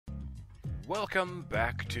welcome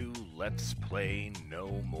back to Let's Play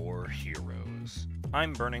No More Heroes.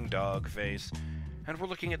 I'm BurningDogFace, and we're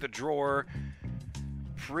looking at the drawer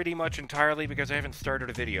pretty much entirely because I haven't started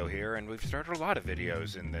a video here, and we've started a lot of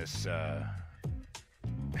videos in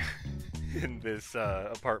this,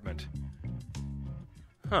 apartment.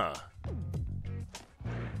 Huh.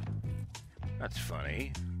 That's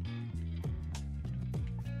funny.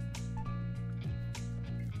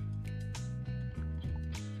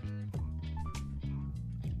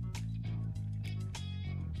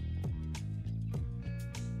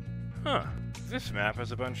 Huh. This map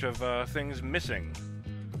has a bunch of, things missing.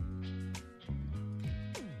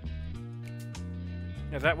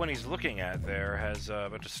 Now, that one he's looking at there has a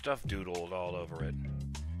bunch of stuff doodled all over it.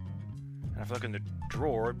 And if I look in the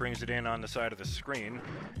drawer, it brings it in on the side of the screen.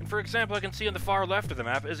 And for example, I can see on the far left of the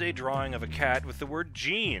map is a drawing of a cat with the word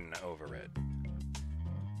Jean over it.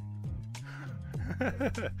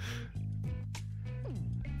 What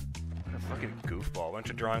a fucking goofball. A bunch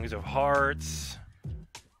of drawings of hearts.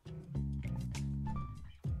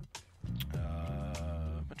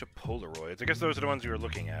 Of Polaroids. I guess those are the ones we were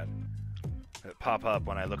looking at that pop up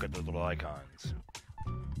when I look at the little icons.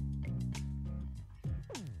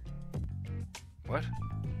 What?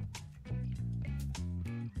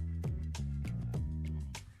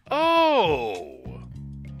 Oh!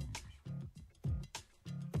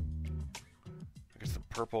 I guess the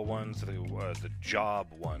purple ones, the job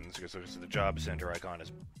ones. I guess the job center icon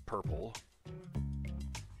is purple.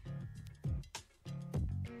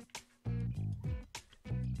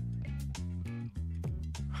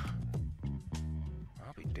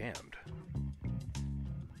 Damned.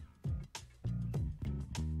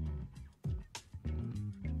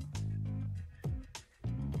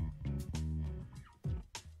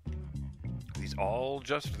 Are these all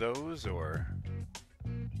just those, or?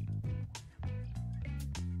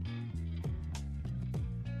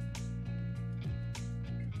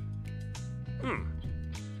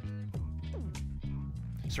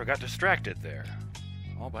 So I got distracted there,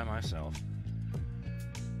 all by myself.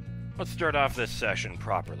 Let's start off this session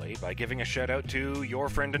properly by giving a shout out to your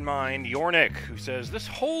friend and mine, Yornik, who says, "This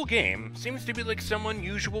whole game seems to be like some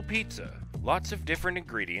unusual pizza. Lots of different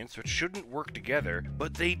ingredients which shouldn't work together,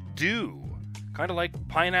 but they do. Kind of like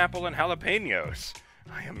pineapple and jalapenos."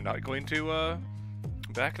 I am not going to,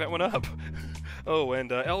 back that one up. Oh, and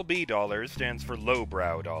LB dollars stands for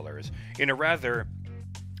lowbrow dollars. In a rather...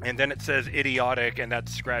 And then it says idiotic, and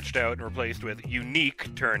that's scratched out and replaced with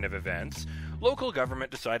unique turn of events. Local government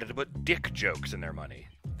decided to put dick jokes in their money.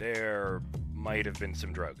 There might have been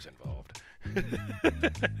some drugs involved.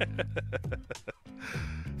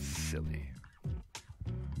 Silly.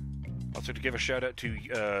 Also to give a shout out to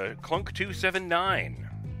Clunk279,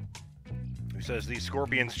 who says these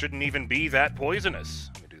scorpions shouldn't even be that poisonous.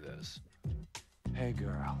 Let me do this. Hey,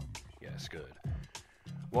 girl. Yes, good.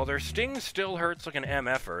 While their sting still hurts like an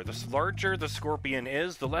MFer, the larger the scorpion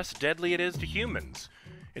is, the less deadly it is to humans.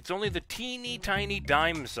 It's only the teeny tiny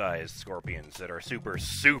dime-sized scorpions that are super,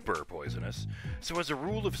 super poisonous. So as a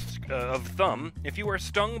rule of thumb, if you are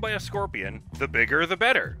stung by a scorpion, the bigger the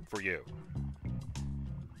better for you.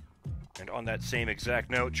 And on that same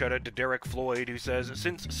exact note, shout out to Derek Floyd, who says,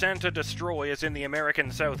 "Since Santa Destroy is in the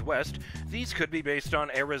American Southwest, these could be based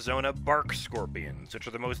on Arizona bark scorpions, which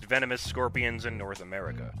are the most venomous scorpions in North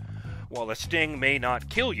America. While a sting may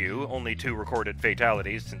not kill you, only 2 recorded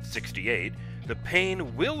fatalities since '68, the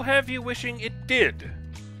pain will have you wishing it did."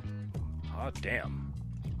 Ah, damn.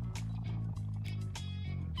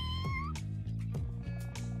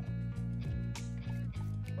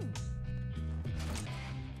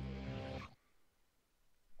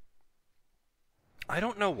 I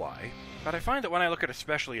don't know why, but I find that when I look at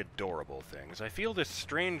especially adorable things, I feel this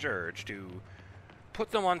strange urge to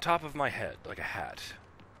put them on top of my head, like a hat.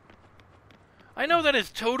 I know that is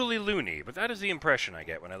totally loony, but that is the impression I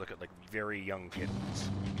get when I look at, like, very young kittens.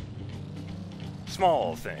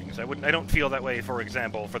 Small things. I don't feel that way, for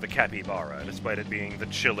example, for the capybara, despite it being the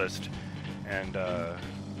chillest and,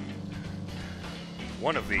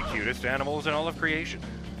 one of the cutest animals in all of creation.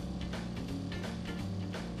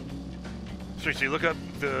 Seriously, look up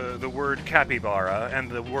the word capybara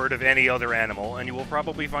and the word of any other animal, and you will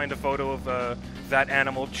probably find a photo of that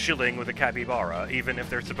animal chilling with a capybara, even if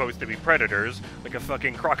they're supposed to be predators, like a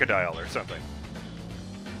fucking crocodile or something.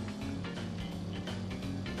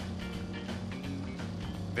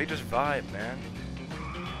 They just vibe, man.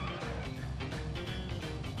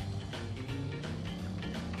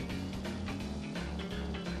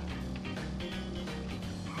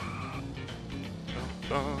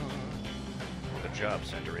 The job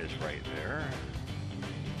center is right there.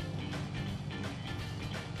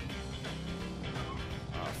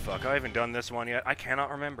 fuck. I haven't done this one yet. I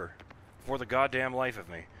cannot remember. For the goddamn life of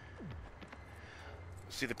me.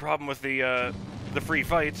 See, the problem with the free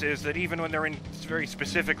fights is that even when they're in very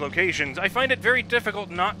specific locations, I find it very difficult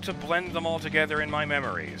not to blend them all together in my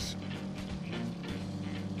memories.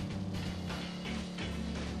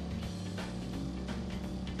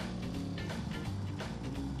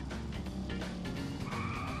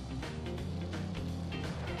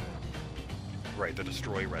 Right, the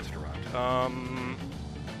Destroy restaurant.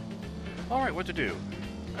 Alright, what to do?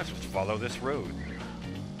 Let's just follow this road.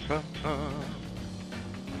 Oop.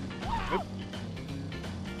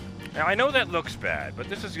 Now, I know that looks bad, but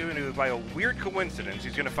this is going to, by a weird coincidence,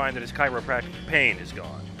 he's going to find that his chiropractic pain is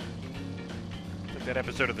gone. It's like that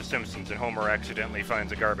episode of The Simpsons and Homer accidentally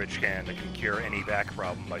finds a garbage can that can cure any back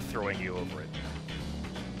problem by throwing you over it.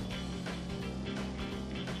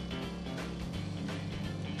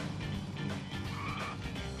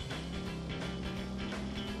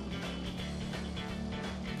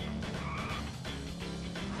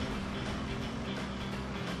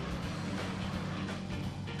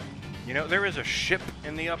 You know, there is a ship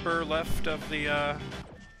in the upper left of the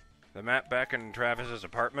map back in Travis's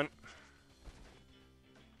apartment.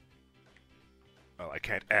 Oh, I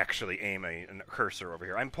can't actually aim a cursor over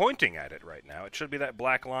here. I'm pointing at it right now. It should be that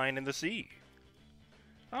black line in the sea.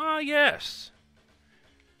 Ah, yes.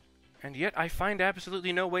 And yet I find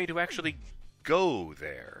absolutely no way to actually go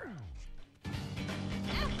there.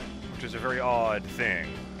 Which is a very odd thing.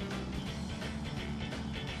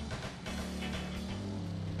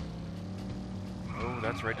 Oh,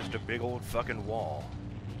 that's right, just a big old fucking wall.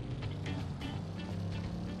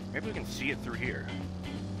 Maybe we can see it through here.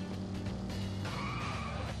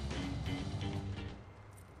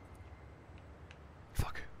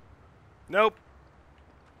 Fuck. Nope.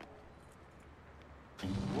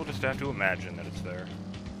 We'll just have to imagine that it's there.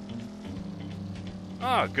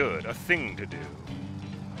 Ah, good. A thing to do.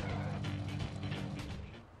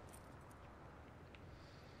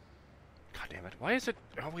 Damn it. Why is it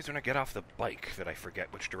always when I get off the bike that I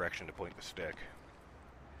forget which direction to point the stick?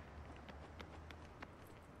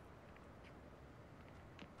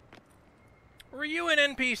 Were you an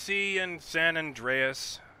NPC in San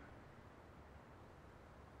Andreas?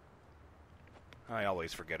 I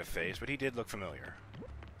always forget a face, but he did look familiar.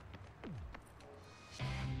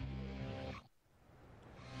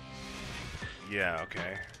 Yeah,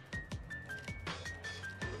 okay.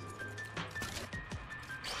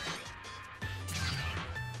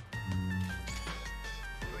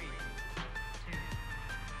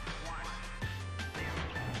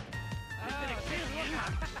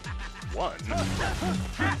 One?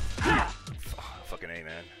 Fucking A,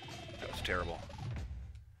 man. That was terrible.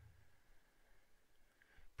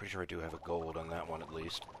 Pretty sure I do have a gold on that one, at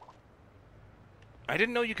least. I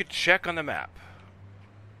didn't know you could check on the map.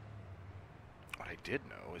 What I did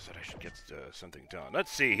know is that I should get something done.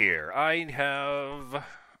 Let's see here. I have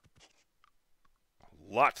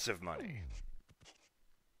lots of money.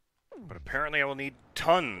 But apparently I will need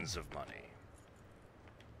tons of money.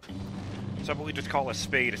 So we just call a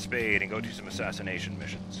spade and go do some assassination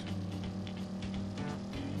missions.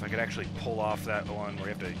 If I could actually pull off that one where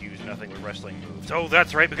you have to use nothing but wrestling moves. Oh,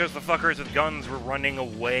 that's right, because the fuckers with guns were running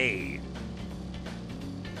away.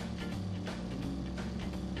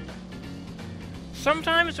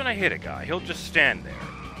 Sometimes when I hit a guy, he'll just stand there,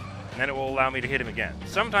 and then it will allow me to hit him again.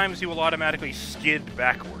 Sometimes he will automatically skid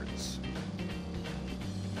backwards.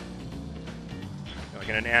 Like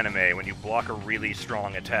in an anime, when you block a really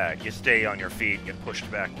strong attack, you stay on your feet and get pushed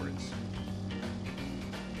backwards.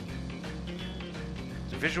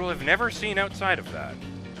 It's a visual I've never seen outside of that.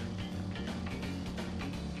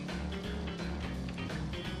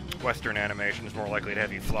 Western animation is more likely to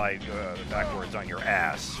have you fly backwards on your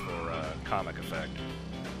ass for comic effect.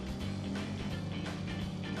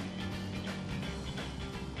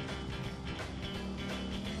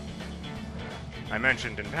 I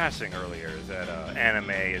mentioned in passing earlier that anime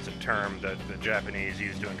is a term that the Japanese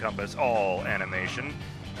use to encompass all animation,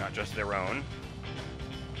 not just their own.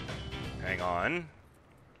 Hang on.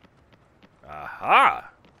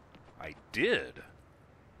 Aha! I did.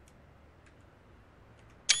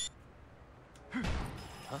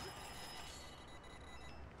 Huh?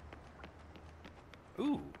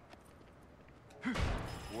 Ooh.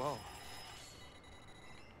 Whoa.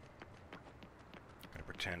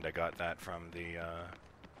 Pretend I got that from the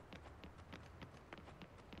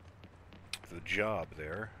job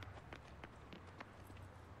there.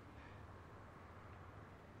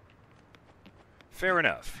 Fair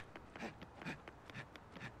enough.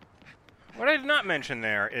 What I did not mention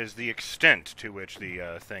there is the extent to which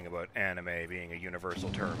the thing about anime being a universal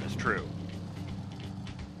term is true.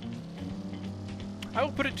 I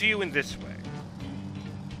will put it to you in this way.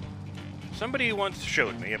 Somebody once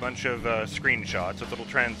showed me a bunch of screenshots with little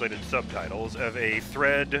translated subtitles of a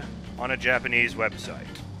thread on a Japanese website.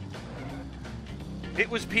 It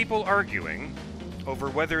was people arguing over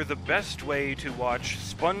whether the best way to watch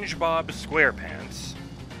SpongeBob SquarePants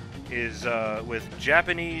is with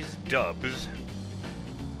Japanese dubs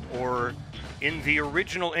or in the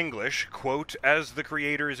original English, quote, as the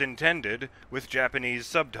creators intended, with Japanese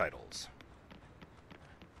subtitles.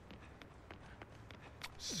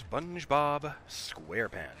 SpongeBob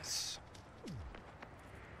SquarePants.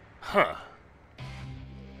 Huh.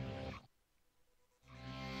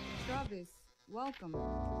 Travis, welcome.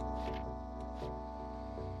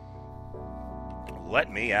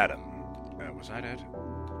 Let me at him. Was that it?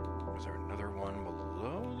 Was there another one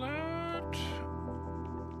below that?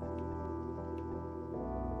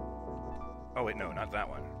 Oh wait, no, not that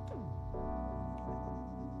one.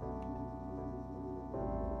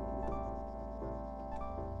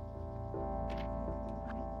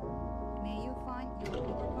 May you find your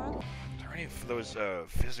superpower? Are there any of those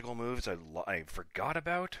physical moves I forgot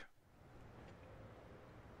about?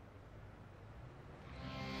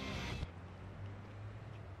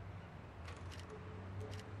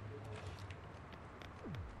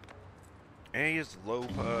 A is low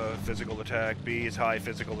physical attack, B is high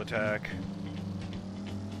physical attack.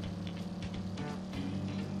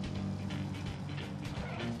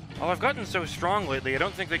 Well, I've gotten so strong lately, I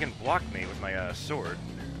don't think they can block me with my sword.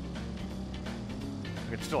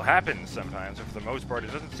 It still happens sometimes, but for the most part,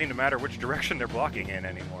 it doesn't seem to matter which direction they're blocking in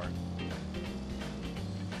anymore.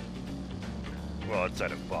 Well,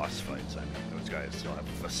 outside of boss fights, I mean, those guys still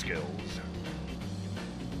have the skills.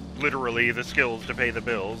 Literally, the skills to pay the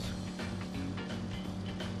bills.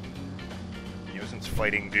 You know, since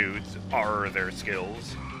fighting dudes are their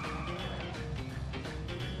skills.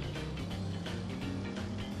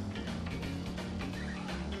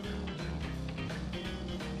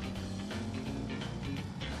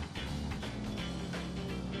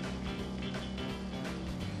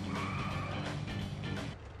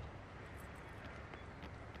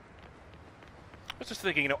 I was just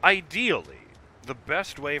thinking, you know, ideally, the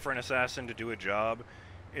best way for an assassin to do a job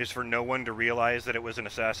is for no one to realize that it was an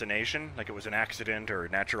assassination, like it was an accident or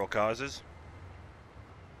natural causes.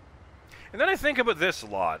 And then I think about this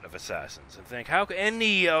lot of assassins and think, how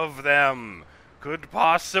any of them could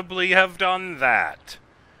possibly have done that?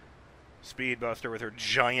 Speedbuster with her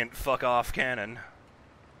giant fuck-off cannon.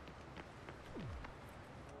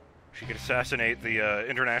 She could assassinate the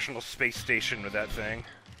International Space Station with that thing.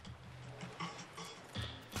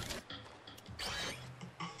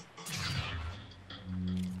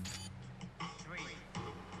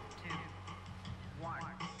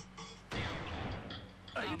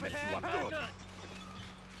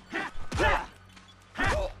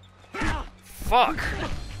 Fuck!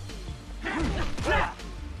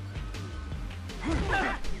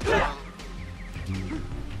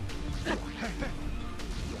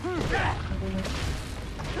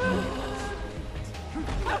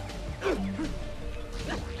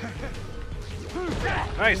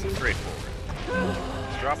 Nice and straightforward.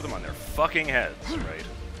 Just drop them on their fucking heads, right?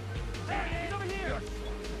 He's over here!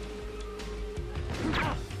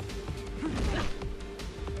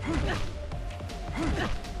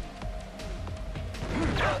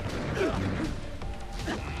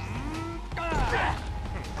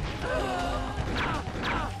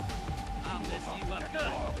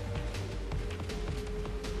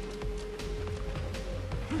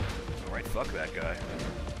 Alright, fuck that guy.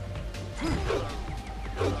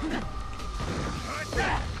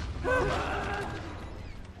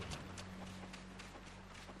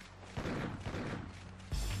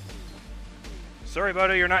 Sorry,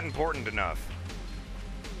 buddy, you're not important enough.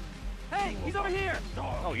 Hey, he's over here!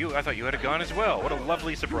 Oh, I thought you had a gun as well. What a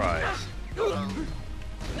lovely surprise.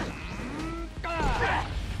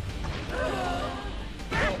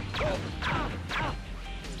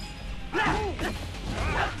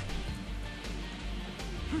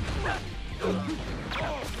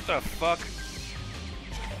 What the fuck?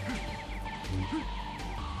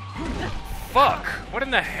 Fuck! What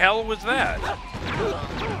in the hell was that?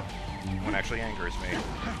 One actually angers me.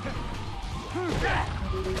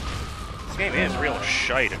 This game is real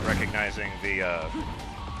shite at recognizing the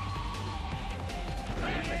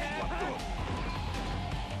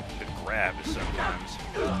grabs sometimes.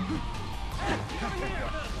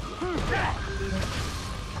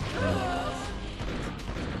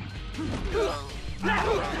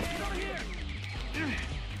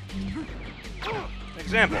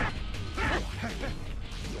 Example.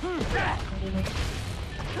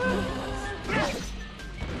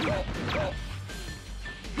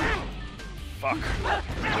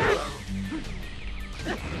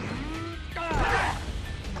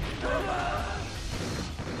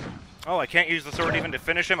 can't use the sword even to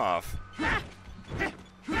finish him off.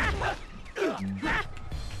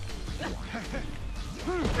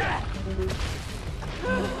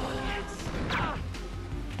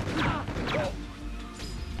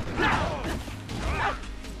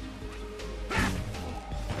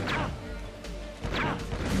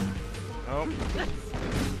 Oh.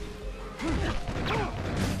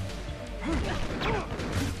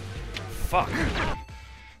 Fuck.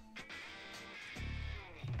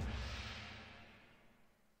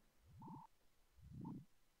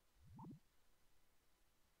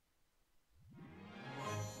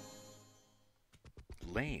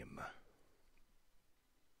 Lame.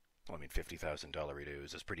 Well, I mean, $50,000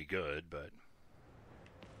 redos is pretty good, but...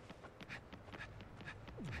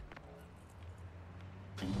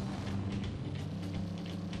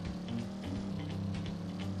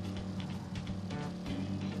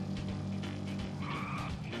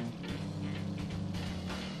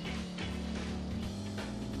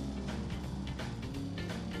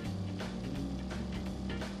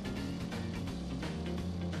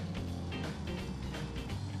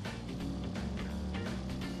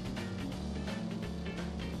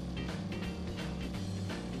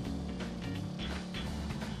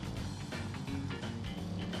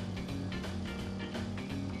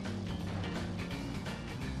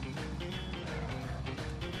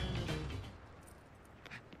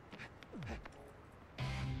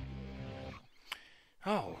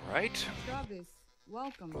 All right. Travis,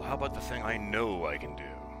 welcome. Well, how about the thing I know I can do?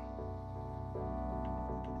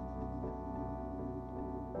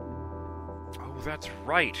 Oh, that's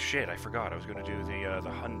right. Shit, I forgot. I was going to do the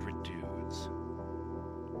 100 dudes.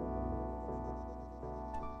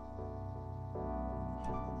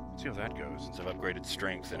 See how that goes, since I've upgraded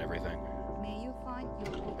strength and everything. May you find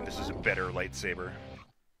your And this is a better lightsaber.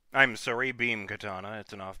 I'm sorry, Beam Katana.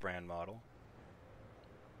 It's an off-brand model.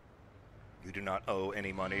 You do not owe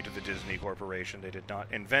any money to the Disney Corporation. They did not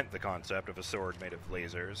invent the concept of a sword made of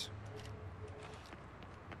lasers.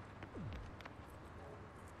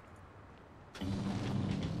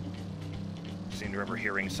 Seem to remember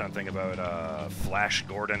hearing something about a Flash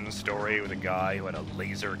Gordon story with a guy who had a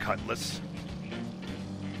laser cutlass.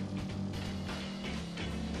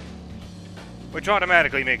 Which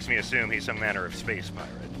automatically makes me assume he's some manner of space pirate.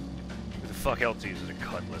 Who the fuck else uses a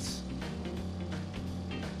cutlass?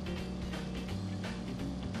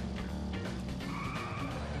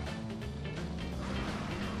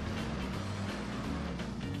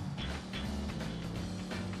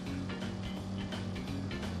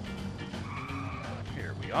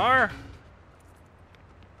 Here we are.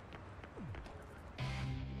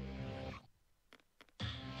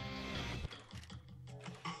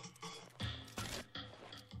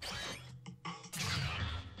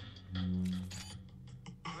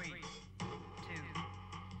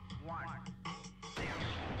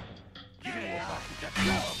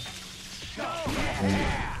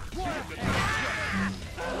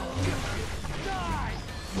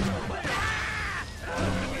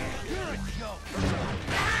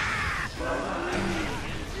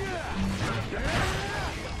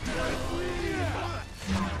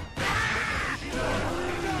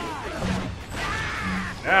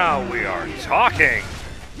 Now we are talking!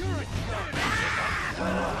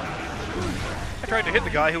 I tried to hit the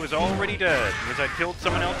guy who was already dead, because I'd killed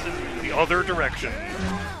someone else in the other direction.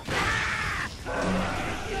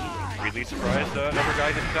 Really surprised another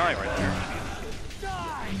guy didn't die right there.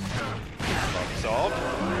 Problem solved.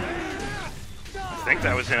 I think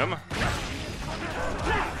that was him.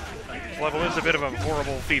 This level is a bit of a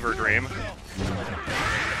horrible fever dream.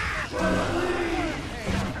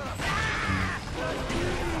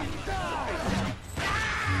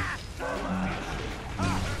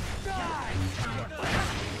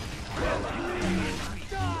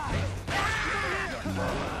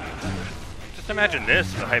 Just imagine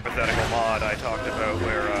this, the hypothetical mod I talked about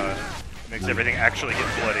where it makes everything actually get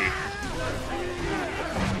bloody.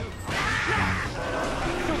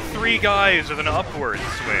 You kill 3 guys with an upward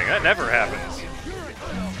swing. That never happens.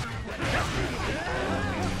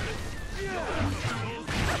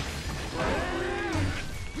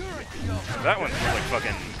 That one's like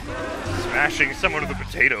fucking smashing someone with a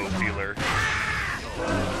potato peeler.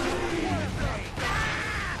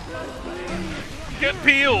 Get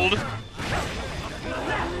peeled!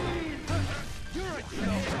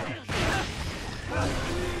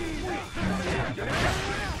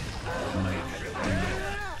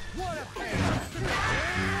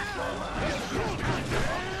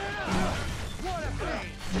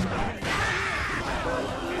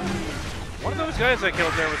 One of those guys I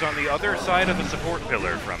killed there was on the other side of the support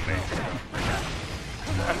pillar from me.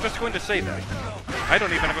 I'm just going to say that. I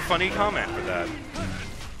don't even have a funny comment for that.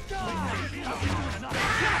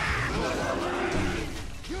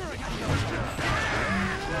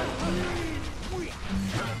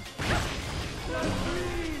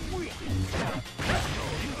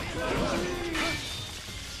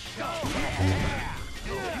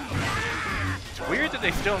 It's weird that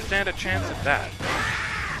they still stand a chance at that.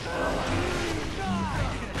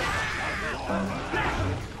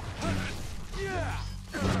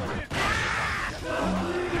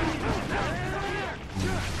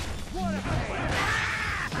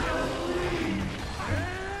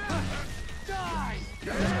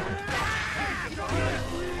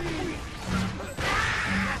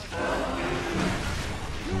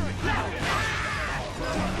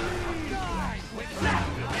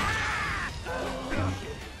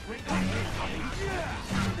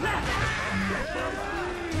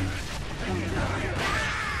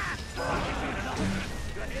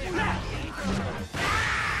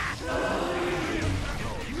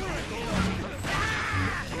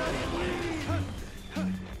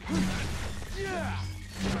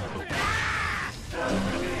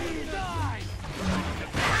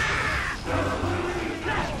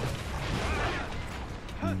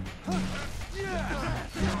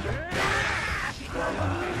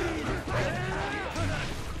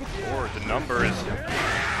 Lord, the number is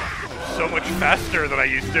so much faster than I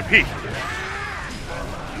used to be.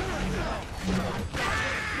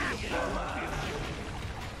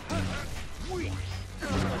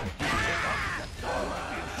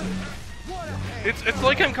 It's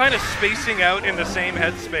like I'm kind of spacing out in the same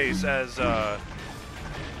headspace as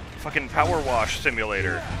fucking Power Wash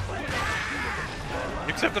Simulator.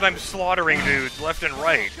 Except that I'm slaughtering dudes left and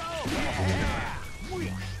right.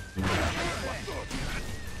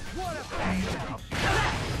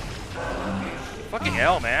 Fucking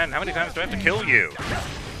hell, man. How many times do I have to kill you?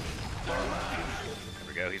 There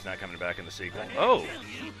we go. He's not coming back in the sequel. Oh!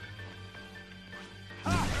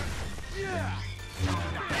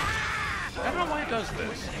 I don't know why it does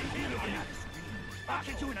this.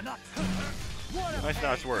 Nice,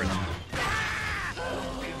 nice words.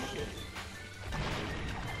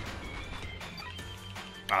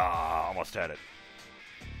 Ah, almost had it.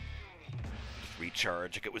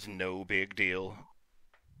 Recharge like it was no big deal.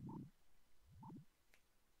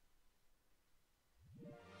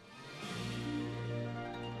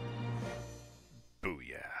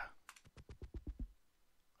 Booyah.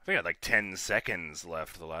 I think I had like 10 seconds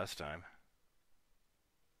left the last time.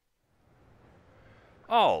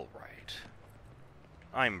 Alright.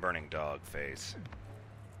 I'm BurningDogFace.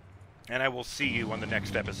 And I will see you on the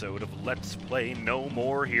next episode of Let's Play No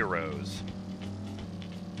More Heroes.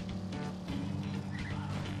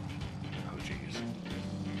 Oh, jeez.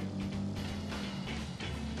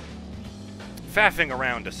 Faffing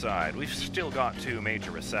around aside, we've still got 2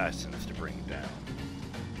 major assassins to bring down.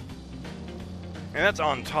 And that's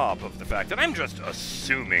on top of the fact that I'm just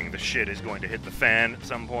assuming the shit is going to hit the fan at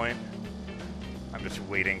some point. I'm just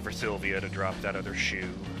waiting for Sylvia to drop that other shoe.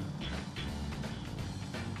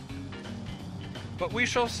 But we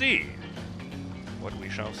shall see what we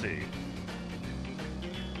shall see.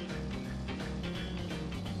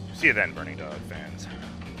 See you then, Burning Dog fans.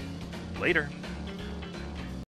 Later.